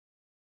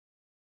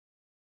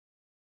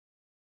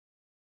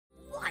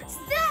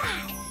What's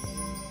that?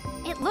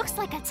 It looks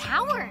like a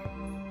tower.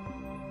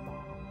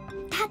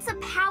 That's a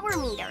power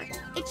meter.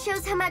 It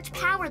shows how much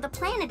power the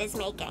planet is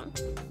making.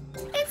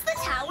 It's the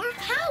Tower of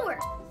Power.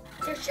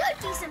 There should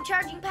be some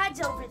charging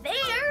pads over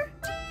there.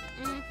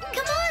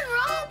 Come on,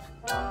 Rob.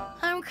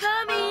 I'm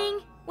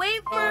coming.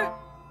 Wait for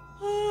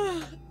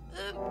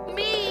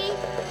me.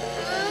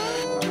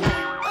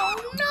 Oh,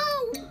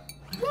 no.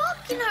 Rob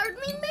can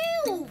hardly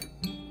move.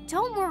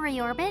 Don't worry,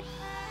 Orbit.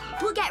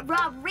 We'll get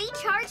Rob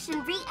recharged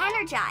and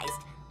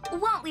re-energized.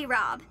 Won't we,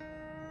 Rob?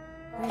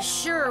 We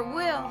sure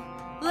will.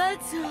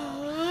 Let's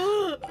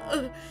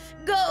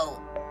go.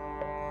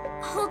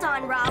 Hold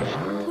on, Rob.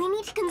 We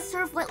need to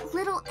conserve what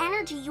little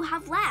energy you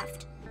have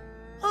left.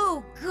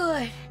 Oh,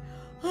 good.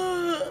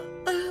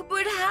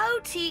 But how,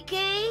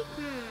 TK?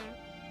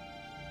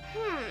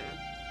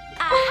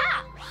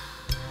 Aha!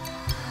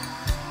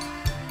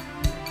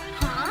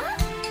 Huh?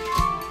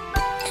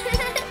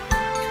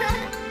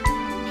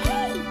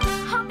 Hey,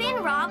 hop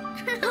in, Rob.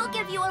 We'll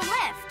give you a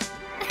lift.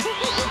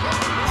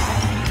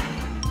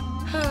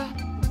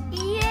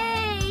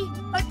 Yay!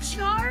 A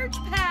charge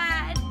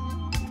pad!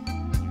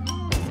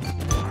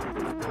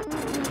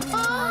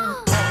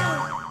 Oh!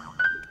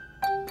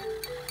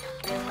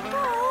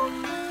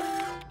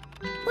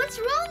 What's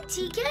wrong,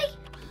 TK?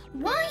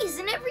 Why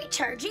isn't it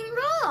recharging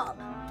Rob?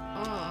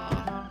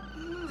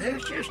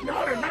 There's just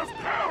not enough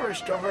power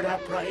stored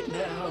up right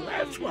now,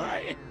 that's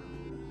why.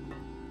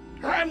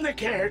 I'm the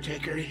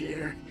caretaker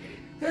here.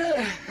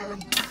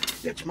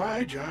 It's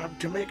my job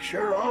to make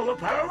sure all the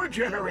power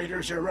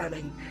generators are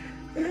running.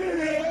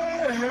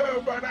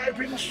 But I've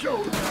been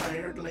so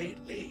tired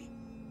lately.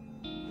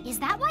 Is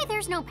that why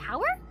there's no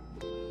power?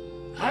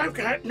 I've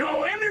got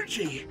no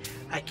energy.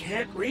 I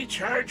can't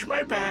recharge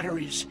my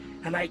batteries,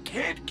 and I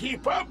can't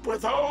keep up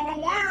with all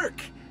the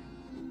work.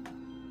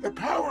 The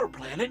power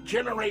planet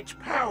generates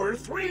power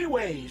 3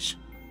 ways.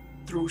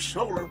 Through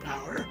solar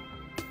power,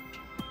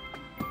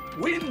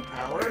 wind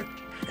power,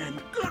 and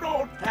good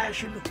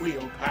old-fashioned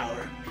wheel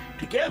power.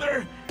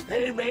 Together,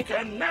 they make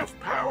enough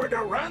power to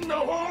run the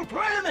whole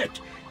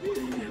planet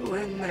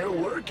when they're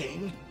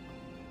working.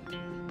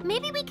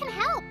 Maybe we can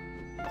help.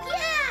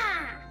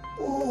 Yeah!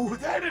 Oh,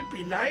 that'd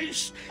be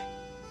nice.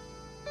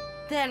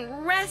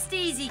 Then rest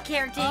easy,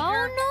 caretaker.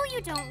 Oh, no,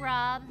 you don't,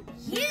 Rob.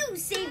 You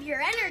save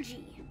your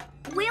energy.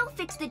 We'll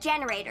fix the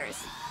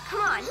generators.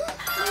 Come on.